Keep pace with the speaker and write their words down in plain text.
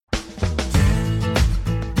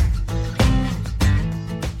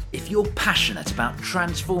If you're passionate about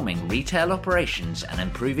transforming retail operations and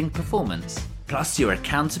improving performance, plus you're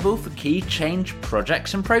accountable for key change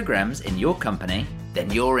projects and programs in your company, then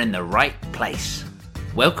you're in the right place.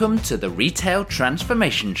 Welcome to the Retail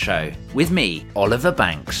Transformation Show with me, Oliver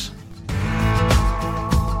Banks.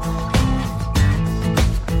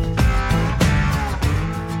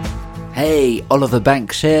 Hey, Oliver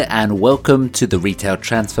Banks here, and welcome to the Retail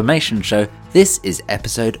Transformation Show. This is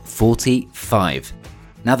episode 45.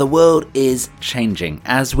 Now, the world is changing,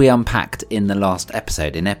 as we unpacked in the last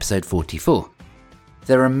episode, in episode 44.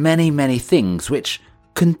 There are many things which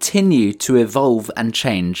continue to evolve and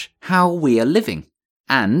change how we are living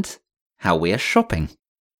and how we are shopping.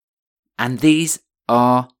 And these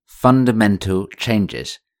are fundamental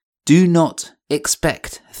changes. Do not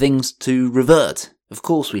expect things to revert. Of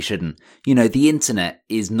course we shouldn't. You know, the internet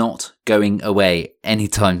is not going away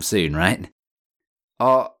anytime soon, right?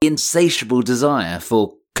 Our insatiable desire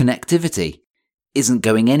for connectivity isn't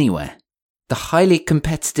going anywhere. The highly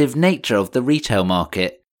competitive nature of the retail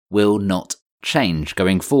market will not change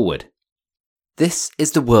going forward. This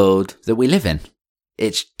is the world that we live in.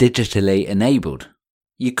 It's digitally enabled.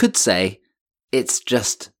 You could say it's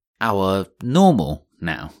just our normal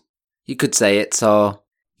now. You could say it's our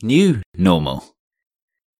new normal.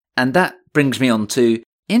 And that brings me on to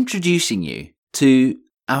introducing you to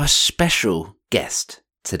our special guest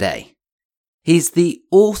today. He's the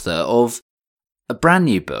author of a brand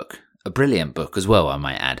new book, a brilliant book as well, I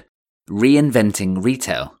might add, Reinventing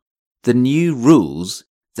Retail, the new rules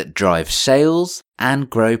that drive sales and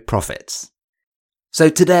grow profits. So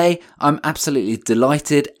today, I'm absolutely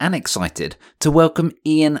delighted and excited to welcome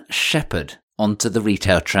Ian Shepherd onto the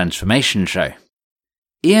Retail Transformation Show.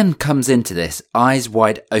 Ian comes into this eyes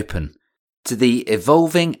wide open to the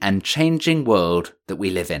evolving and changing world that we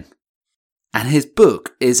live in. And his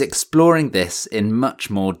book is exploring this in much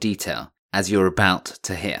more detail, as you're about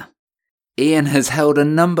to hear. Ian has held a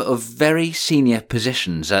number of very senior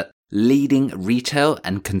positions at leading retail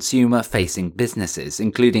and consumer-facing businesses,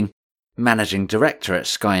 including Managing Director at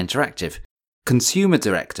Sky Interactive, Consumer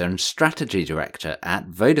Director and Strategy Director at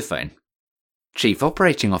Vodafone, Chief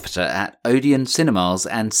Operating Officer at Odeon Cinemas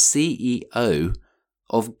and CEO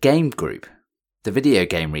of Game Group, the video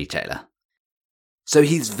game retailer. So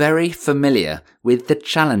he's very familiar with the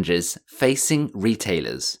challenges facing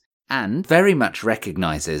retailers and very much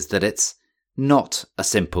recognises that it's not a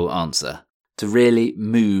simple answer to really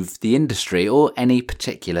move the industry or any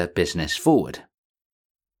particular business forward.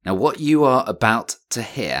 Now, what you are about to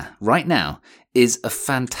hear right now is a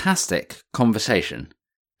fantastic conversation.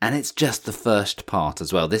 And it's just the first part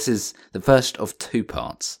as well. This is the first of two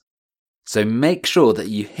parts. So make sure that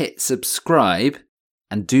you hit subscribe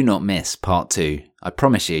and do not miss part 2. I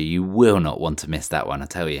promise you, you will not want to miss that one, I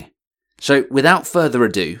tell you. So without further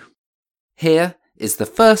ado, here is the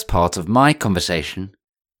first part of my conversation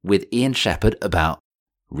with Ian Shepherd about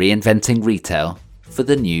reinventing retail for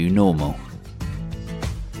the new normal.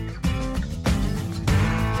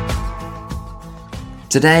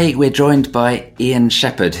 Today, we're joined by Ian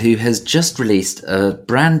Shepherd, who has just released a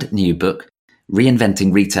brand new book,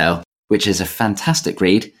 Reinventing Retail, which is a fantastic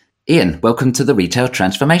read. Ian, welcome to the Retail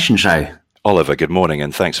Transformation Show. Oliver, good morning,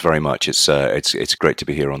 and thanks very much. It's great to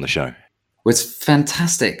be here on the show. Well, it's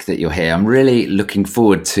fantastic that you're here. I'm really looking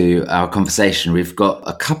forward to our conversation. We've got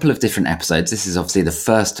a couple of different episodes. This is obviously the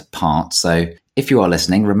first part, so if you are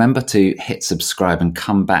listening, remember to hit subscribe and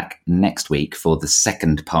come back next week for the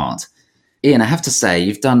second part. Ian, I have to say,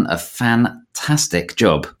 you've done a fantastic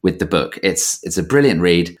job with the book. It's a brilliant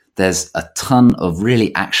read. There's a ton of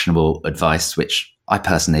really actionable advice, which I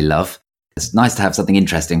personally love. It's nice to have something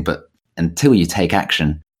interesting, but until you take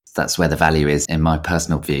action, that's where the value is, in my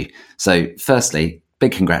personal view. So firstly,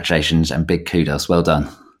 big congratulations and big kudos. Well done.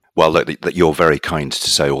 Well, look, you're very kind to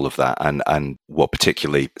say all of that, and what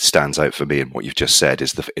particularly stands out for me in what you've just said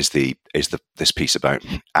is this piece about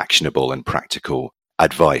actionable and practical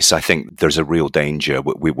advice. I think there's a real danger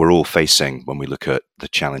we're all facing when we look at the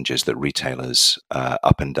challenges that retailers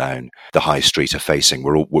up and down the high street are facing.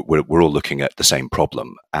 We're all looking at the same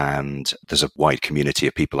problem, and there's a wide community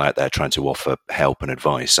of people out there trying to offer help and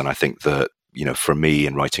advice. And I think that, you know, for me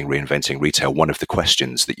in writing Reinventing Retail, one of the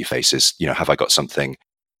questions that you face is, you know, have I got something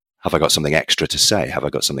extra to say? Have I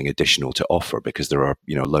got something additional to offer? Because there are,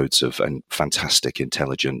 you know, loads of and fantastic,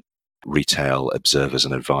 intelligent retail observers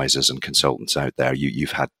and advisors and consultants out there.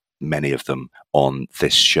 You've had many of them on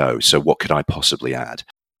this show. So what could I possibly add?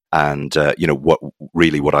 And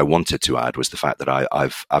what I wanted to add was the fact that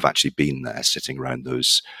I've actually been there, sitting around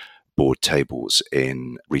those board tables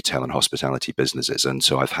in retail and hospitality businesses, and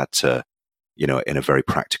so I've had to in a very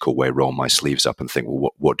practical way, roll my sleeves up and think,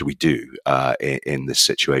 well, what do we do in this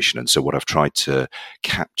situation? And so what I've tried to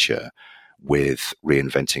capture with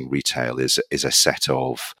Reinventing Retail is a set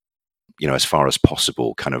of, as far as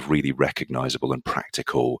possible, kind of really recognizable and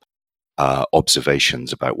practical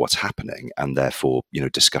observations about what's happening, and therefore,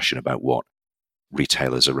 discussion about what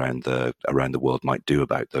retailers around the world might do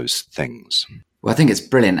about those things. Well, I think it's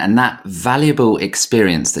brilliant. And that valuable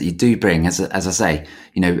experience that you do bring, as I say,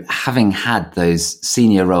 having had those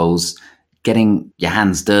senior roles, getting your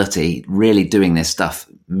hands dirty, really doing this stuff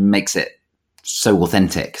makes it so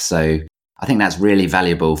authentic. So I think that's really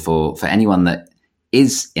valuable for anyone that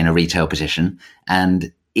is in a retail position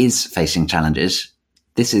and is facing challenges.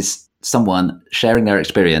 This is someone sharing their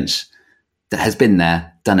experience that has been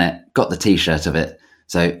there, done it, got the T-shirt of it.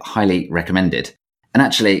 So highly recommended. And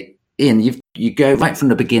actually, Ian, you go right from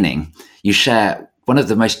the beginning. You share one of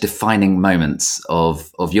the most defining moments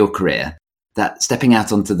of your career, that stepping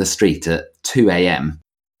out onto the street at 2 a.m.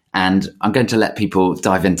 And I'm going to let people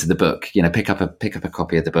dive into the book, pick up a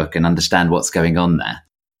copy of the book and understand what's going on there.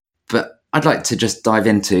 But I'd like to just dive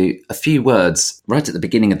into a few words right at the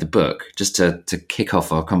beginning of the book, just to kick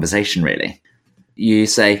off our conversation, really. You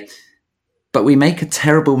say, "But we make a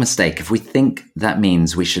terrible mistake if we think that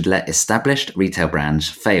means we should let established retail brands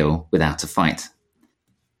fail without a fight.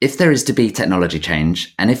 If there is to be technology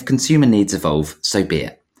change, and if consumer needs evolve, so be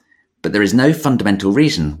it. But there is no fundamental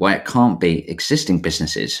reason why it can't be existing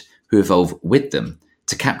businesses who evolve with them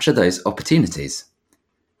to capture those opportunities."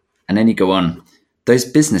 And then you go on, "Those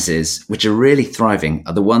businesses which are really thriving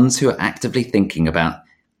are the ones who are actively thinking about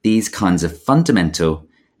these kinds of fundamental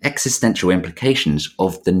existential implications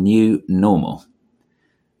of the new normal."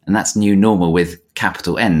 And that's new normal with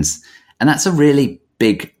capital N's. And that's a really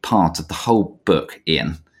big part of the whole book,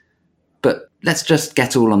 Ian. But let's just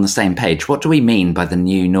get all on the same page. What do we mean by the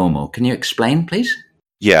new normal? Can you explain, please?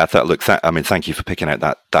 Yeah, thank you for picking out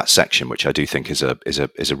that section, which I do think is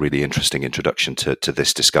a really interesting introduction to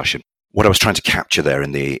this discussion. What I was trying to capture there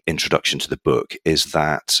in the introduction to the book is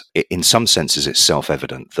that in some senses it's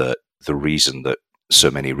self-evident that the reason that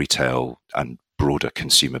so many retail and broader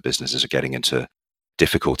consumer businesses are getting into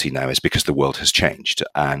difficulty now is because the world has changed,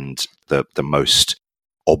 and the most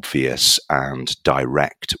obvious and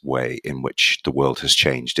direct way in which the world has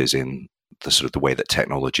changed is in the sort of the way that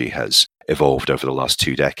technology has evolved over the last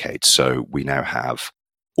 2 decades. So we now have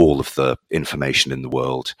all of the information in the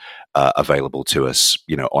world available to us,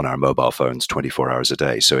 on our mobile phones 24 hours a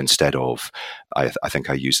day. So instead of, I think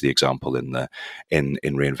I used the example in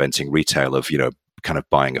Reinventing Retail of, kind of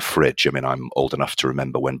buying a fridge. I mean, I'm old enough to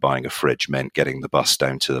remember when buying a fridge meant getting the bus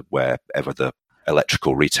down to wherever the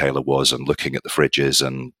electrical retailer was and looking at the fridges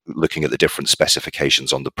and looking at the different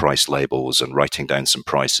specifications on the price labels and writing down some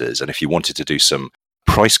prices. And if you wanted to do some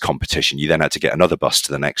price competition, you then had to get another bus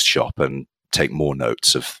to the next shop and take more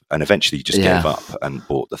notes and eventually you just gave up and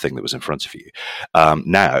bought the thing that was in front of you.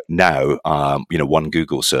 Now, one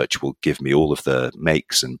Google search will give me all of the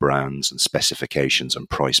makes and brands and specifications and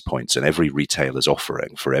price points and every retailer's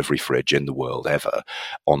offering for every fridge in the world ever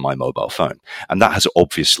on my mobile phone. And that has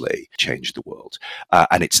obviously changed the world.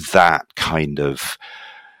 And it's that kind of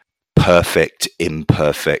perfect,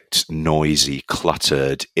 imperfect, noisy,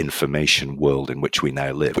 cluttered information world in which we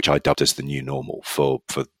now live, which I dubbed as the new normal for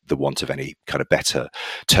the want of any kind of better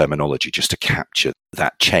terminology, just to capture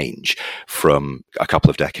that change from a couple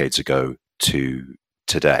of decades ago to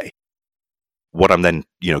today. What I'm then,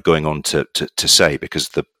 going on to say, because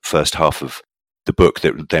the first half of the book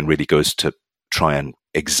that then really goes to try and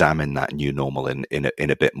examine that new normal in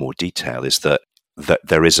a bit more detail, is that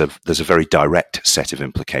there's a very direct set of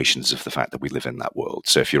implications of the fact that we live in that world.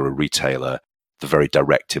 So if you're a retailer, the very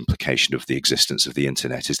direct implication of the existence of the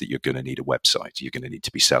internet is that you're going to need a website. You're going to need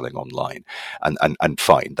to be selling online, and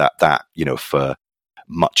fine that for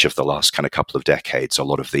much of the last kind of couple of decades, a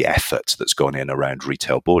lot of the effort that's gone in around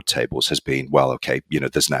retail board tables has been, well, okay,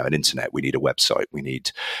 there's now an internet. We need a website. We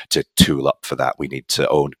need to tool up for that. We need to,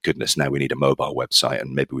 oh goodness, now we need a mobile website,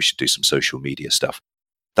 and maybe we should do some social media stuff.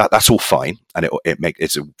 That's all fine, and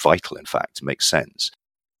it's vital. In fact, it makes sense.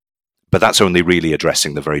 But that's only really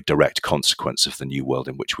addressing the very direct consequence of the new world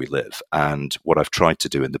in which we live. And what I've tried to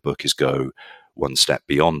do in the book is go one step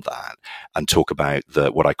beyond that and talk about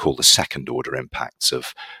what I call the second order impacts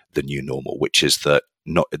of the new normal, which is that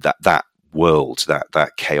world,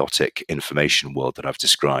 that chaotic information world that I've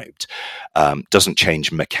described, doesn't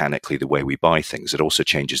change mechanically the way we buy things. It also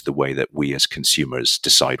changes the way that we as consumers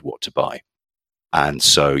decide what to buy. And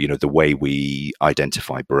so, the way we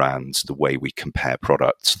identify brands, the way we compare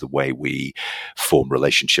products, the way we form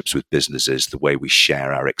relationships with businesses, the way we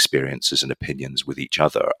share our experiences and opinions with each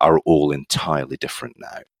other are all entirely different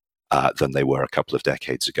now than they were a couple of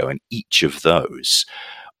decades ago. And each of those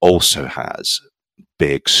also has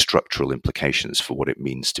big structural implications for what it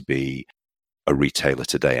means to be a retailer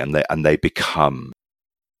today. And they become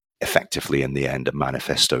effectively, in the end, a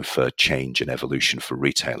manifesto for change and evolution for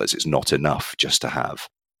retailers. It's not enough just to have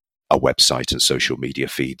a website and social media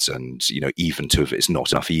feeds, and it's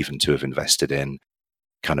not enough even to have invested in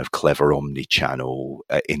kind of clever omni-channel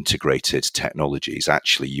integrated technologies.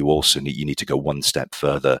 Actually, you need to go one step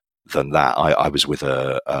further than that. I was with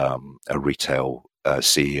a retail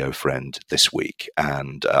CEO friend this week,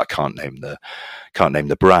 and I can't name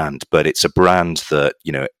the brand, but it's a brand that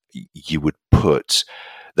you would put.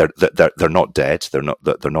 They're not dead. They're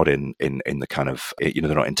not in the kind of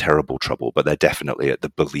they're not in terrible trouble, but they're definitely at the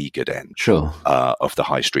beleaguered end of the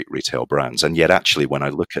high street retail brands. And yet, actually, when I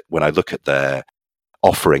look at their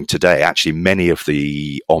offering today, actually many of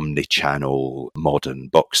the omni-channel modern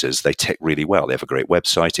boxes, they tick really well. They have a great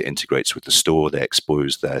website. It integrates with the store. They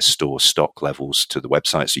expose their store stock levels to the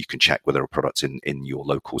website, so you can check whether a product's in your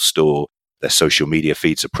local store. Their social media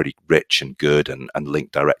feeds are pretty rich and good and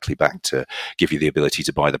link directly back to give you the ability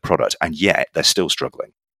to buy the product. And yet they're still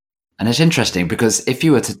struggling. And it's interesting because if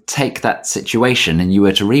you were to take that situation and you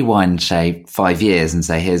were to rewind, say, 5 years and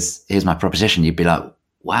say, here's my proposition, you'd be like,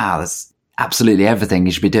 wow, that's absolutely everything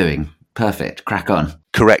you should be doing. Perfect. Crack on.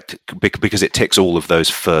 Correct. Because it ticks all of those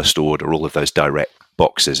first order, all of those direct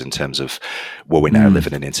boxes in terms of, well, we now live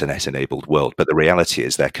in an internet-enabled world. But the reality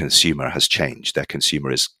is their consumer has changed. Their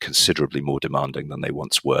consumer is considerably more demanding than they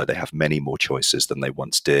once were. They have many more choices than they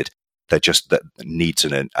once did. They're just that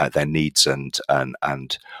their needs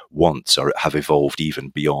and wants have evolved even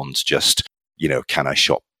beyond just, can I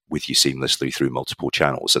shop with you seamlessly through multiple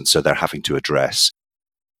channels? And so they're having to address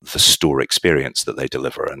the store experience that they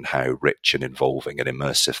deliver and how rich and involving and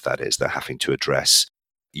immersive that is. They're having to address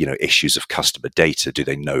issues of customer data. Do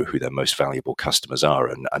they know who their most valuable customers are,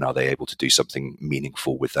 and are they able to do something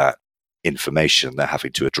meaningful with that information? They're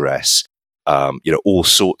having to address all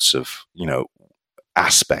sorts of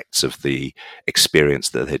aspects of the experience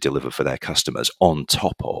that they deliver for their customers on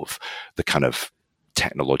top of the kind of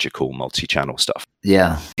technological multi-channel stuff.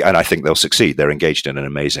 Yeah. And I think they'll succeed. They're engaged in an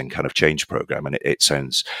amazing kind of change program. And it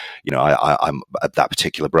sounds, I'm at that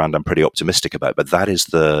particular brand, I'm pretty optimistic about, but that is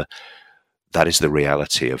the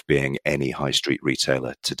reality of being any high street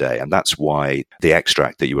retailer today. And that's why the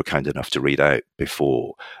extract that you were kind enough to read out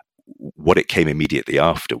before, what it came immediately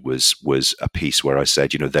after was a piece where I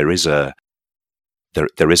said, there is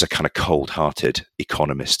a kind of cold-hearted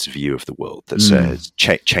economist's view of the world that says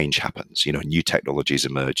change happens. New technologies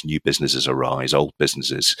emerge, new businesses arise, old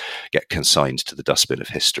businesses get consigned to the dustbin of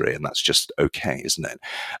history, and that's just okay, isn't it?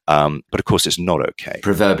 But of course, it's not okay.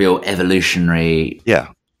 Proverbial evolutionary,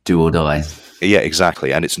 do or die. Yeah,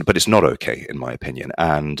 exactly. And it's not okay, in my opinion.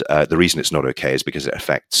 And the reason it's not okay is because it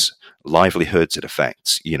affects livelihoods. It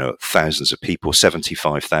affects, thousands of people.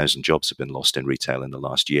 75,000 jobs have been lost in retail in the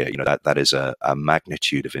last year. That is a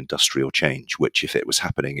magnitude of industrial change, which if it was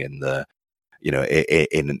happening in the,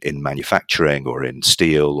 in manufacturing or in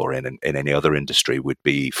steel or in any other industry would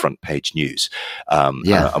be front page news. And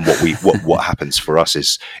what happens for us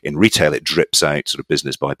is in retail, it drips out sort of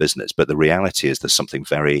business by business. But the reality is there's something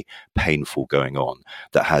very painful going on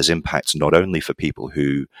that has impacts not only for people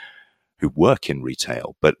who work in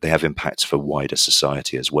retail, but they have impacts for wider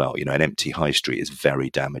society as well. An empty high street is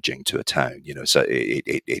very damaging to a town. So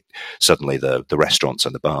it suddenly the restaurants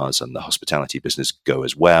and the bars and the hospitality business go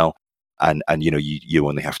as well. And you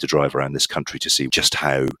only have to drive around this country to see just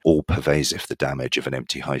how all pervasive the damage of an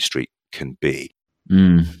empty high street can be.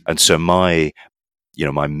 And so my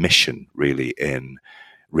mission really in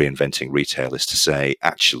reinventing retail is to say,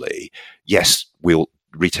 actually, yes,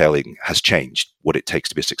 retailing has changed. What it takes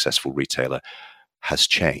to be a successful retailer has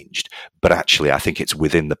changed. But actually, I think it's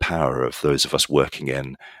within the power of those of us working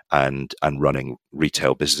in and running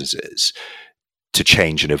retail businesses to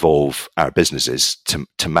change and evolve our businesses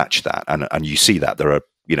to match that. And you see that there are,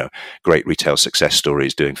 great retail success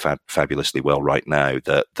stories doing fabulously well right now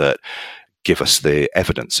that give us the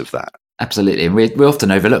evidence of that. Absolutely. And we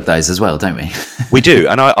often overlook those as well, don't we? We do.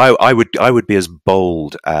 And I would be as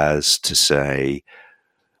bold as to say,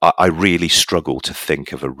 I really struggle to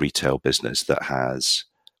think of a retail business that has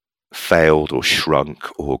failed or shrunk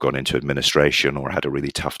or gone into administration or had a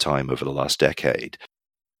really tough time over the last decade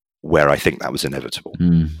where I think that was inevitable.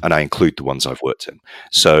 And I include the ones I've worked in.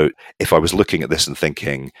 So if I was looking at this and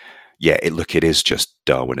thinking, yeah, it is just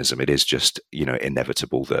Darwinism. It is just,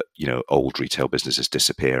 inevitable that, old retail businesses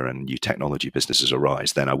disappear and new technology businesses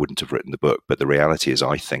arise. Then I wouldn't have written the book. But the reality is,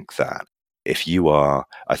 I think that if you are,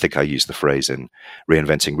 I think I used the phrase in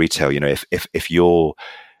Reinventing Retail, if you're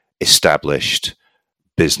established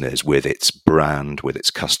business with its brand, with its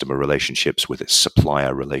customer relationships, with its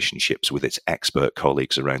supplier relationships, with its expert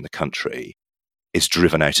colleagues around the country, is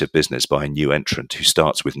driven out of business by a new entrant who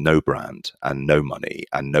starts with no brand and no money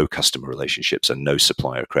and no customer relationships and no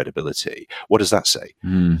supplier credibility. What does that say?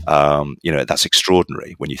 That's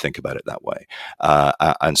extraordinary when you think about it that way.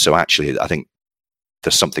 And so actually, I think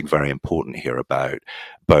there's something very important here about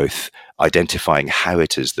both identifying how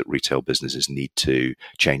it is that retail businesses need to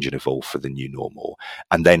change and evolve for the new normal,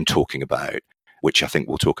 and then talking about, which I think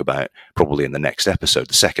we'll talk about probably in the next episode,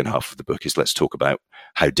 the second half of the book, is let's talk about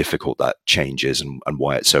how difficult that change is and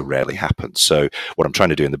why it so rarely happens. So what I'm trying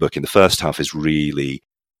to do in the book in the first half is really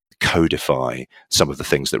codify some of the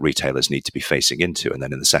things that retailers need to be facing into. And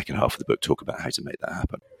then in the second half of the book, talk about how to make that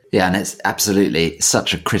happen. Yeah, and it's absolutely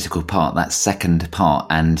such a critical part, that second part.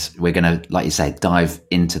 And we're going to, like you say, dive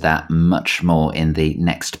into that much more in the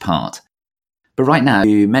next part. But right now,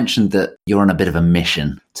 you mentioned that you're on a bit of a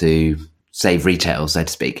mission to save retail, so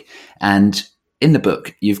to speak. And in the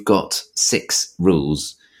book, you've got 6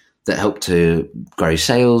 rules that help to grow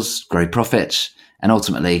sales, grow profit, and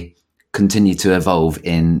ultimately continue to evolve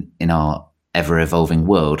in our ever-evolving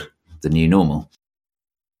world, the new normal.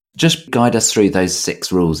 Just guide us through those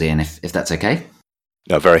 6 rules, Ian, if that's okay.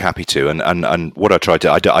 No, very happy to. And what I try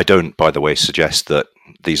to, I don't, by the way, suggest that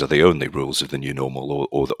these are the only rules of the new normal,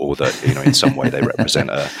 or that in some way they represent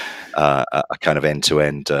a kind of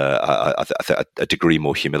end-to-end. A degree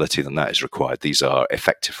more humility than that is required. These are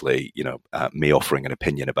effectively, me offering an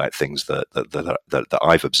opinion about things that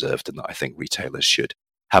I've observed and that I think retailers should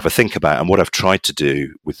have a think about. And what I've tried to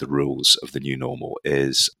do with the rules of the new normal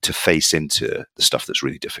is to face into the stuff that's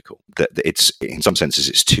really difficult. That it's, in some senses,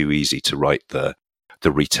 it's too easy to write the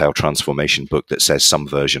retail transformation book that says some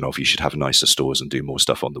version of you should have nicer stores and do more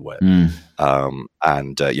stuff on the web.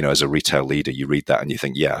 As a retail leader, you read that and you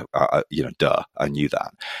think, yeah, duh, I knew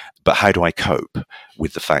that. But how do I cope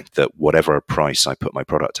with the fact that whatever price I put my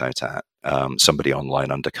product out at, somebody online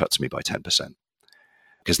undercuts me by 10%?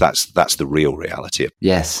 Because that's the real reality of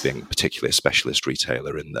being particularly a specialist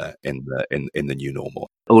retailer in the new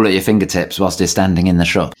normal. All at your fingertips whilst you're standing in the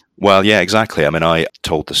shop. Well, yeah, exactly. I mean, I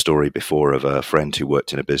told the story before of a friend who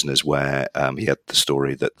worked in a business where he had the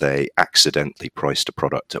story that they accidentally priced a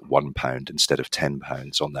product at £1 instead of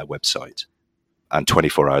 £10 on their website, and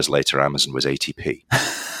 24 hours later, Amazon was 80p.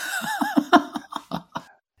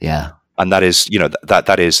 Yeah. And that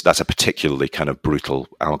is, that's a particularly kind of brutal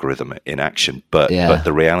algorithm in action. But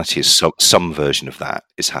the reality is some version of that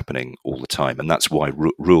is happening all the time. And that's why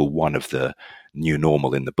rule 1 of the new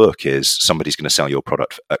normal in the book is somebody's going to sell your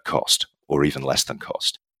product at cost or even less than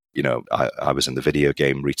cost. I was in the video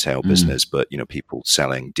game retail business, but, people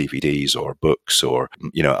selling DVDs or books or,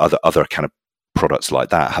 other kind of products like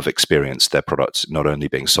that have experienced their products not only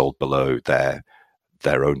being sold below their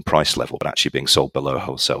own price level, but actually being sold below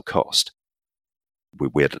wholesale cost.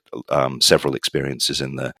 We had several experiences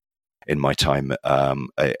in my time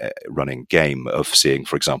running Game of seeing,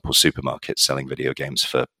 for example, supermarkets selling video games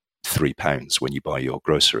for £3 when you buy your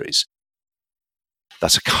groceries.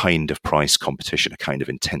 That's a kind of price competition, a kind of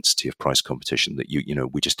intensity of price competition that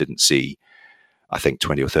we just didn't see, I think,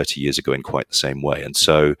 20 or 30 years ago in quite the same way. And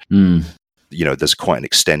so there's quite an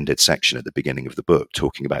extended section at the beginning of the book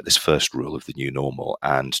talking about this first rule of the new normal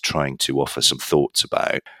and trying to offer some thoughts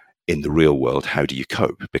about, in the real world, how do you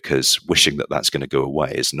cope? Because wishing that that's going to go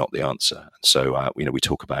away is not the answer. And so, we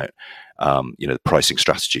talk about, the pricing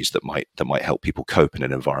strategies that might help people cope in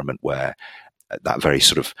an environment where that very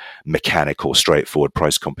sort of mechanical, straightforward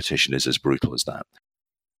price competition is as brutal as that.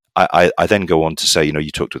 I then go on to say,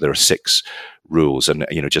 you talked about there are 6 rules, and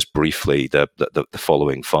just briefly the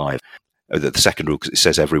following 5. The second rule, it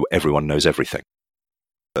says everyone knows everything.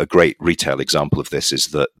 A great retail example of this is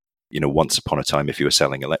that, once upon a time, if you were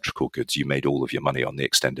selling electrical goods, you made all of your money on the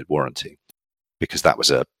extended warranty because that was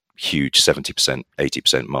a huge 70%,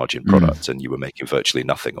 80% margin product, and you were making virtually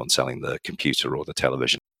nothing on selling the computer or the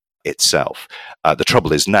television itself. The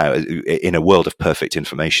trouble is now, in a world of perfect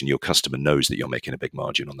information, your customer knows that you're making a big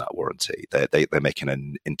margin on that warranty. They're making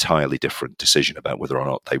an entirely different decision about whether or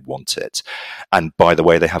not they want it. And by the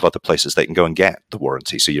way, they have other places they can go and get the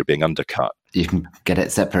warranty, so you're being undercut. You can get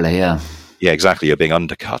it separately, yeah. Yeah, exactly. You're being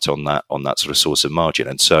undercut on that sort of source of margin.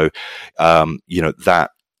 And so, that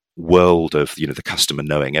world of, the customer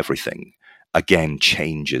knowing everything, again,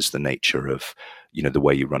 changes the nature of the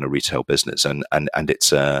way you run a retail business. And it's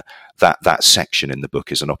that section in the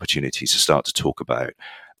book is an opportunity to start to talk about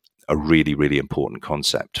a really, really important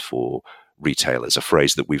concept for retailers, a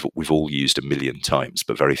phrase that we've all used a million times,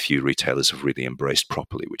 but very few retailers have really embraced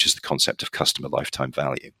properly, which is the concept of customer lifetime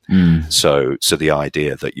value. So the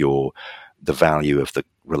idea that the value of the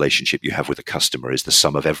relationship you have with a customer is the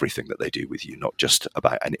sum of everything that they do with you, not just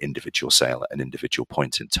about an individual sale at an individual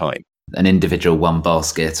point in time. An individual one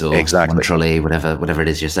basket or Exactly. one trolley, whatever it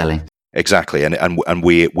is you're selling. Exactly, and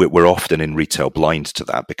we're often in retail blind to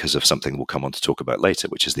that because of something we'll come on to talk about later,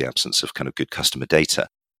 which is the absence of kind of good customer data.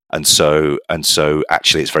 And so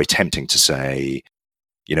actually, it's very tempting to say,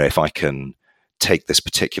 if I can take this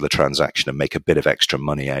particular transaction and make a bit of extra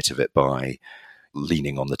money out of it by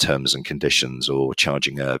leaning on the terms and conditions or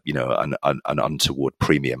charging an untoward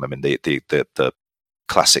premium. I mean, the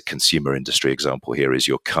classic consumer industry example here is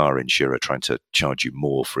your car insurer trying to charge you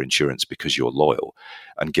more for insurance because you're loyal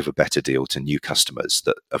and give a better deal to new customers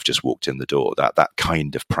that have just walked in the door. That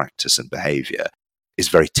kind of practice and behavior is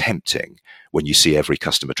very tempting when you see every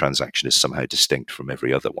customer transaction is somehow distinct from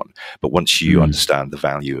every other one. But once you understand the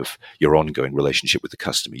value of your ongoing relationship with the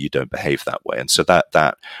customer, you don't behave that way. And so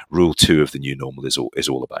that rule 2 of the new normal is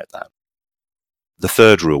all about that. The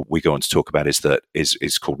third rule we go on to talk about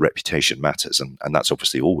is called reputation matters, and that's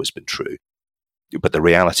obviously always been true. But the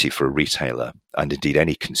reality for a retailer, and indeed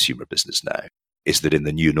any consumer business now, is that in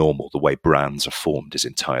the new normal, the way brands are formed is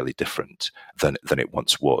entirely different than it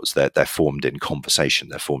once was. They're formed in conversation,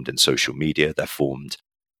 they're formed in social media, they're formed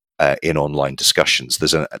in online discussions.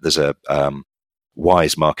 There's a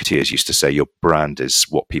wise marketeers used to say your brand is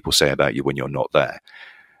what people say about you when you're not there.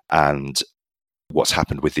 And what's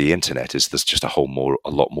happened with the internet is there's just a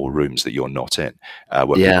lot more rooms that you're not in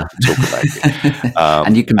where people can talk about you.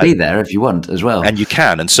 And you can be there if you want as well. And you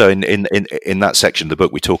can. And so in that section of the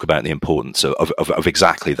book, we talk about the importance of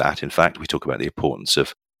exactly that. In fact, we talk about the importance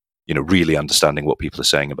of really understanding what people are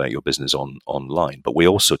saying about your business online. But we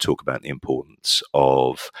also talk about the importance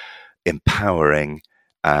of empowering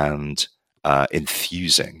and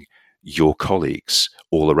enthusing your colleagues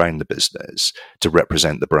all around the business to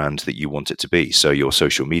represent the brand that you want it to be. So your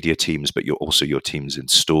social media teams, but also your teams in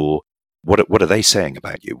store. What are they saying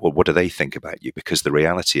about you? What do they think about you? Because the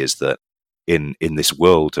reality is that in this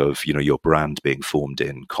world of your brand being formed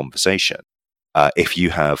in conversation, if you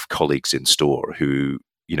have colleagues in store who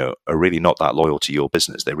are really not that loyal to your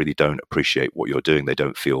business, they really don't appreciate what you're doing, they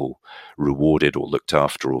don't feel rewarded or looked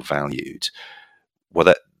after or valued,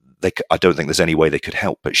 well, I don't think there's any way they could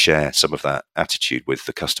help but share some of that attitude with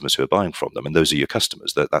the customers who are buying from them. And those are your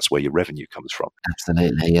customers. That's where your revenue comes from.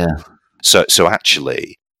 Absolutely, yeah. So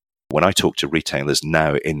actually, when I talk to retailers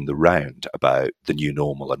now in the round about the new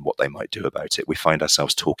normal and what they might do about it, we find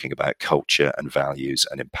ourselves talking about culture and values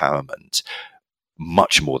and empowerment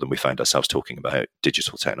much more than we find ourselves talking about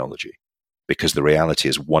digital technology. Because the reality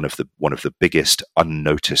is one of the biggest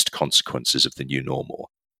unnoticed consequences of the new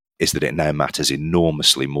normal is that it now matters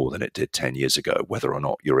enormously more than it did 10 years ago, whether or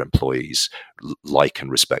not your employees like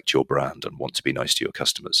and respect your brand and want to be nice to your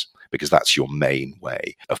customers, because that's your main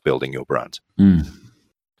way of building your brand.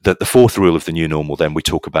 The fourth rule of the new normal, then we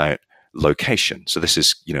talk about location. So this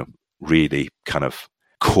is, really kind of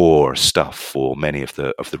core stuff for many of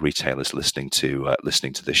the retailers listening to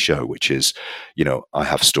this show, which is, I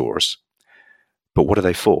have stores, but what are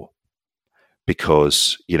they for?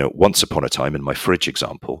 Because, once upon a time, in my fridge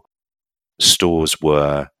example, stores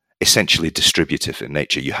were essentially distributive in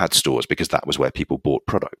nature. You had stores because that was where people bought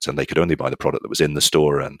products, and they could only buy the product that was in the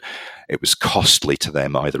store, and it was costly to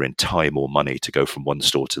them either in time or money to go from one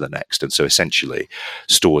store to the next. And so essentially,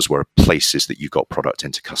 stores were places that you got product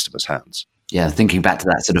into customers' hands. Yeah, thinking back to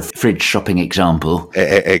that sort of fridge shopping example.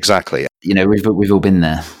 Exactly. We've all been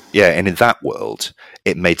there. Yeah, and in that world,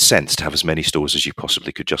 it made sense to have as many stores as you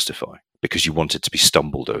possibly could justify because you wanted to be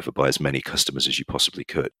stumbled over by as many customers as you possibly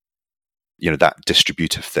could. That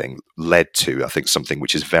distributive thing led to, I think, something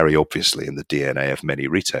which is very obviously in the DNA of many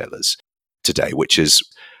retailers today, which is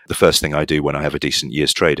the first thing I do when I have a decent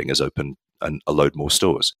year's trading is open a load more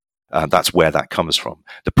stores. That's where that comes from.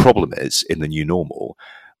 The problem is, in the new normal,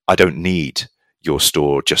 I don't need your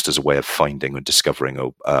store just as a way of finding and discovering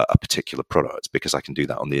a particular product, because I can do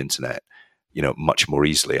that on the internet, much more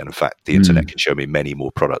easily. And in fact, the internet can show me many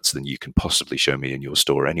more products than you can possibly show me in your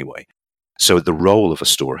store anyway. So the role of a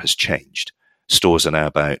store has changed. Stores are now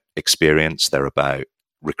about experience. They're about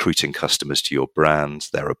recruiting customers to your brand.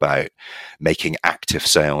 They're about making active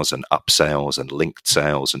sales and upsales and linked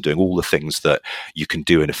sales and doing all the things that you can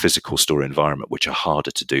do in a physical store environment, which are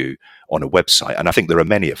harder to do on a website. And I think there are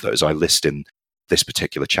many of those. I list in this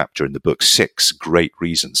particular chapter in the book 6 great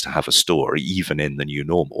reasons to have a store, even in the new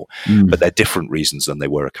normal. But they're different reasons than they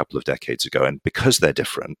were a couple of decades ago. And because they're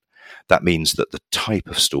different, that means that the type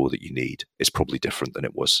of store that you need is probably different than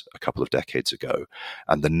it was a couple of decades ago.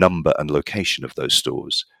 And the number and location of those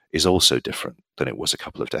stores is also different than it was a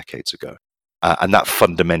couple of decades ago. And that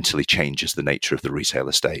fundamentally changes the nature of the retail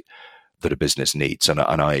estate that a business needs. And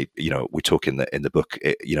I, we talk in the book,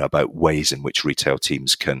 about ways in which retail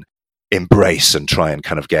teams can embrace and try and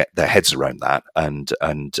kind of get their heads around that and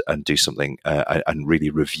do something and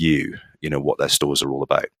really review, what their stores are all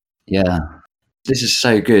about. Yeah. This is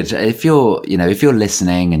so good. If you're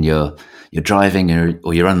listening and you're driving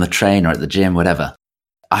or you're on the train or at the gym, whatever,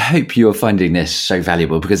 I hope you're finding this so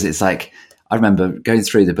valuable, because it's like, I remember going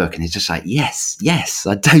through the book and it's just like, yes,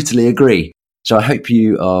 I totally agree. So I hope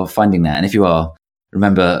you are finding that. And if you are,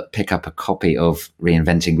 remember, pick up a copy of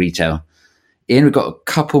Reinventing Retail. Ian, we've got a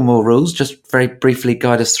couple more rules. Just very briefly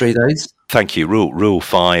guide us through those. Thank you. Rule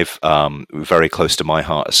 5, very close to my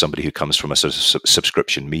heart as somebody who comes from a sort of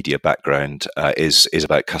subscription media background, is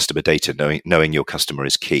about customer data. Knowing your customer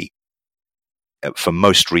is key. For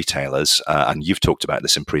most retailers, and you've talked about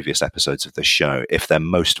this in previous episodes of this show, if their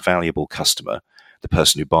most valuable customer, the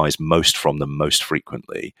person who buys most from them most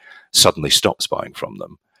frequently, suddenly stops buying from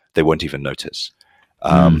them, they won't even notice.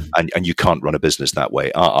 And you can't run a business that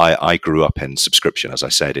way. I grew up in subscription, as I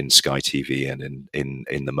said, in Sky TV and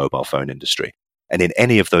in the mobile phone industry. And in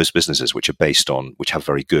any of those businesses which have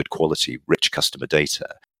very good quality, rich customer data,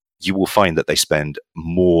 you will find that they spend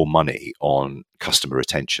more money on customer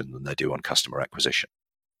retention than they do on customer acquisition.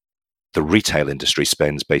 The retail industry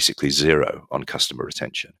spends basically zero on customer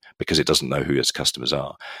retention because it doesn't know who its customers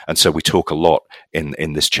are. And so we talk a lot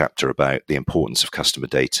in this chapter about the importance of customer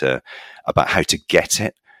data, about how to get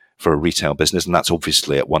it for a retail business. And that's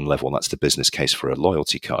obviously at one level, that's the business case for a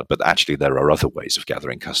loyalty card. But actually, there are other ways of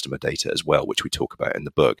gathering customer data as well, which we talk about in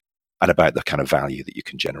the book, and about the kind of value that you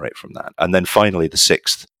can generate from that. And then finally, the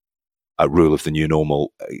 6th rule of the new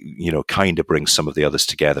normal, kind of brings some of the others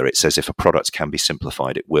together. It says if a product can be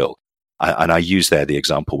simplified, it will. And I use there the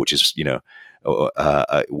example, which is,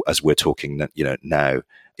 as we're talking, now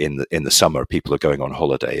in the summer, people are going on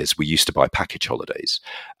holiday. As we used to buy package holidays,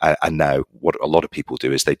 and now what a lot of people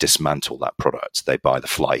do is they dismantle that product. They buy the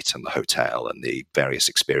flight and the hotel and the various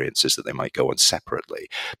experiences that they might go on separately,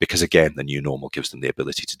 because again, the new normal gives them the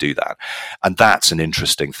ability to do that. And that's an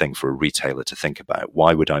interesting thing for a retailer to think about.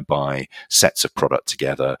 Why would I buy sets of product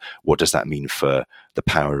together? What does that mean for the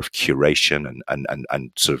power of curation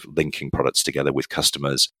and sort of linking products together with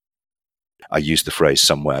customers? I used the phrase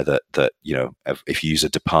somewhere that if you use a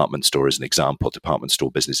department store as an example, department store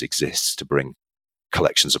business exists to bring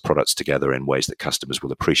collections of products together in ways that customers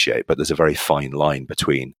will appreciate. But there's a very fine line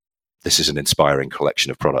between this is an inspiring collection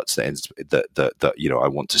of products that I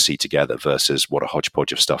want to see together versus what a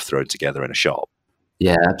hodgepodge of stuff thrown together in a shop.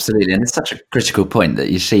 Yeah, absolutely. And it's such a critical point that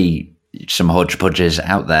you see some hodgepodges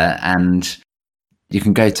out there, and you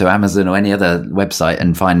can go to Amazon or any other website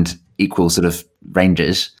and find equal sort of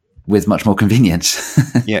ranges with much more convenience.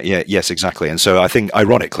 Yes, exactly. And so I think,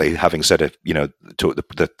 ironically, having said it,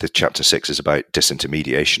 the chapter 6 is about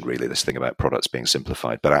disintermediation, really, this thing about products being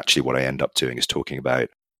simplified. But actually what I end up doing is talking about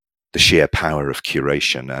the sheer power of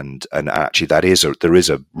curation. And actually there is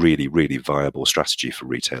a really, really viable strategy for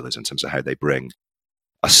retailers in terms of how they bring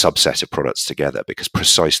a subset of products together, because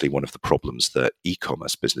precisely one of the problems that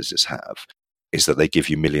e-commerce businesses have is that they give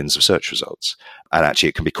you millions of search results. And actually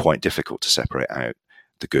it can be quite difficult to separate out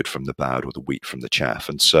the good from the bad or the wheat from the chaff.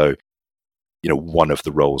 And so, one of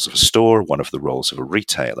the roles of a store, one of the roles of a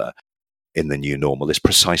retailer in the new normal is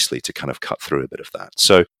precisely to kind of cut through a bit of that.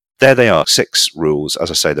 So there they are, 6 rules.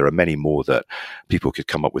 As I say, there are many more that people could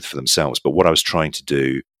come up with for themselves. But what I was trying to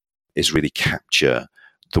do is really capture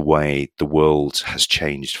the way the world has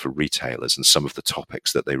changed for retailers and some of the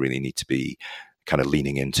topics that they really need to be kind of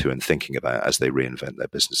leaning into and thinking about as they reinvent their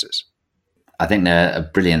businesses. I think they're a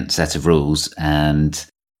brilliant set of rules, and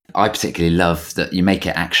I particularly love that you make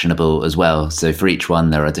it actionable as well. So for each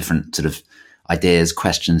one, there are different sort of ideas,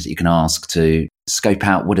 questions that you can ask to scope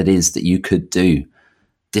out what it is that you could do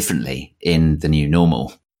differently in the new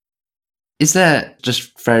normal. Is there,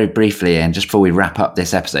 just very briefly, and just before we wrap up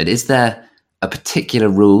this episode, is there a particular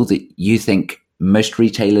rule that you think most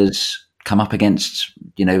retailers come up against,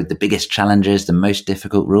 the biggest challenges, the most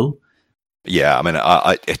difficult rule? Yeah, I mean,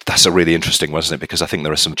 that's a really interesting one, isn't it? Because I think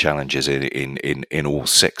there are some challenges in all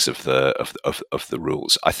 6 of the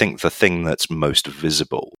rules. I think the thing that's most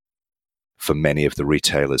visible for many of the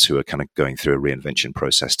retailers who are kind of going through a reinvention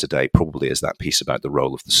process today probably is that piece about the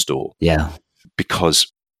role of the store. Yeah.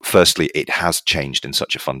 Because firstly, it has changed in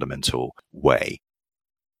such a fundamental way.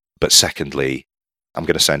 But secondly, I'm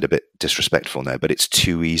going to sound a bit disrespectful now, but it's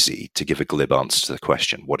too easy to give a glib answer to the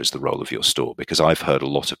question, what is the role of your store? Because I've heard a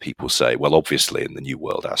lot of people say, well, obviously in the new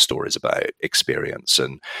world, our store is about experience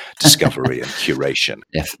and discovery and curation.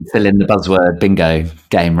 Yeah, fill in the buzzword bingo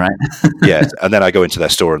game, right? Yeah. And then I go into their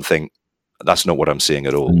store and think, that's not what I'm seeing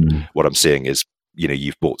at all. What I'm seeing is,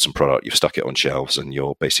 you've bought some product, you've stuck it on shelves, and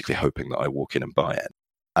you're basically hoping that I walk in and buy it.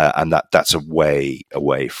 And that's a way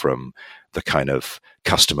away from the kind of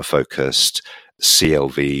customer-focused,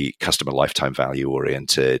 CLV, customer lifetime value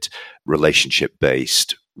oriented, relationship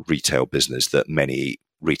based retail business that many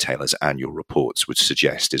retailers' annual reports would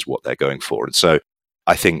suggest is what they're going for. And so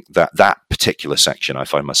I think that particular section, I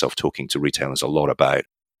find myself talking to retailers a lot about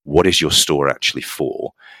what is your store actually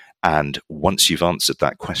for? And once you've answered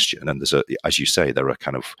that question, and as you say, there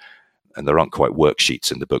aren't quite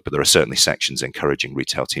worksheets in the book, but there are certainly sections encouraging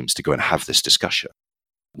retail teams to go and have this discussion.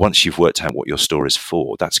 Once you've worked out what your store is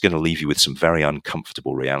for, that's going to leave you with some very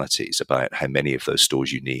uncomfortable realities about how many of those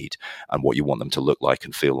stores you need and what you want them to look like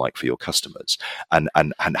and feel like for your customers, and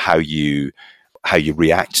how you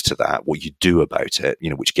react to that, what you do about it,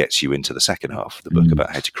 which gets you into the second half of the book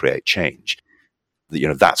about how to create change.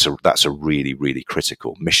 That's a really, really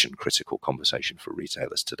mission critical conversation for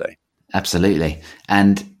retailers today. Absolutely.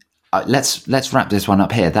 And let's wrap this one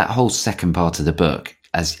up here. That whole second part of the book,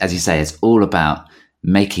 as you say, is all about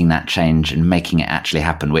making that change and making it actually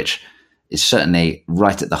happen, which is certainly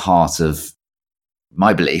right at the heart of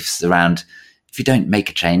my beliefs around, if you don't make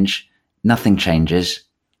a change, nothing changes,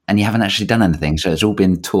 and you haven't actually done anything. So it's all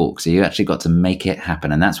been talk. So you actually got to make it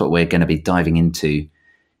happen. And that's what we're going to be diving into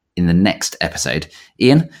in the next episode.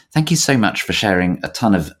 Ian, thank you so much for sharing a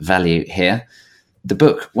ton of value here. The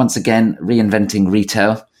book, once again, Reinventing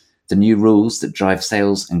Retail, the new rules that drive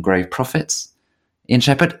sales and grow profits. Ian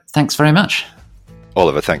Shepherd, thanks very much.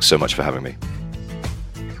 Oliver, thanks so much for having me.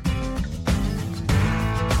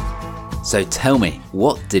 So tell me,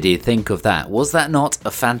 what did you think of that? Was that not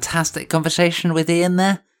a fantastic conversation with Ian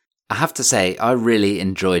there? I have to say, I really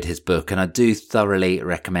enjoyed his book, and I do thoroughly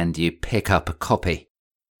recommend you pick up a copy.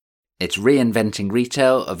 It's Reinventing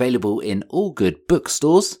Retail, available in all good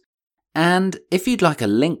bookstores. And if you'd like a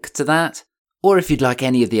link to that, or if you'd like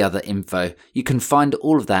any of the other info, you can find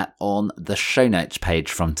all of that on the show notes page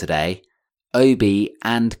from today,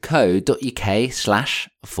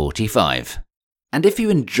 obandco.uk/45. And if you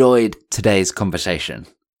enjoyed today's conversation,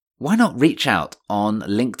 why not reach out on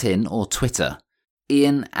LinkedIn or Twitter?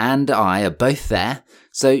 Ian and I are both there,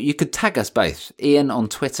 so you could tag us both. Ian on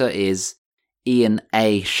Twitter is Ian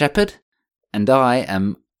A. Shepherd, and I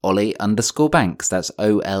am Ollie_Banks. That's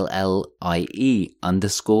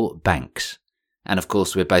OLLIE_Banks. And of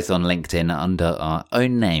course, we're both on LinkedIn under our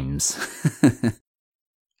own names.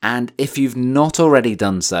 And if you've not already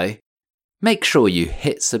done so, make sure you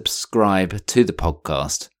hit subscribe to the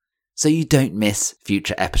podcast so you don't miss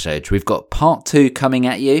future episodes. We've got part 2 coming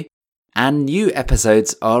at you, and new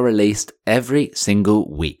episodes are released every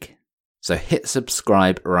single week. So hit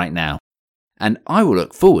subscribe right now. And I will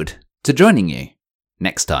look forward to joining you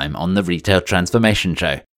next time on the Retail Transformation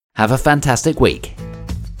Show. Have a fantastic week.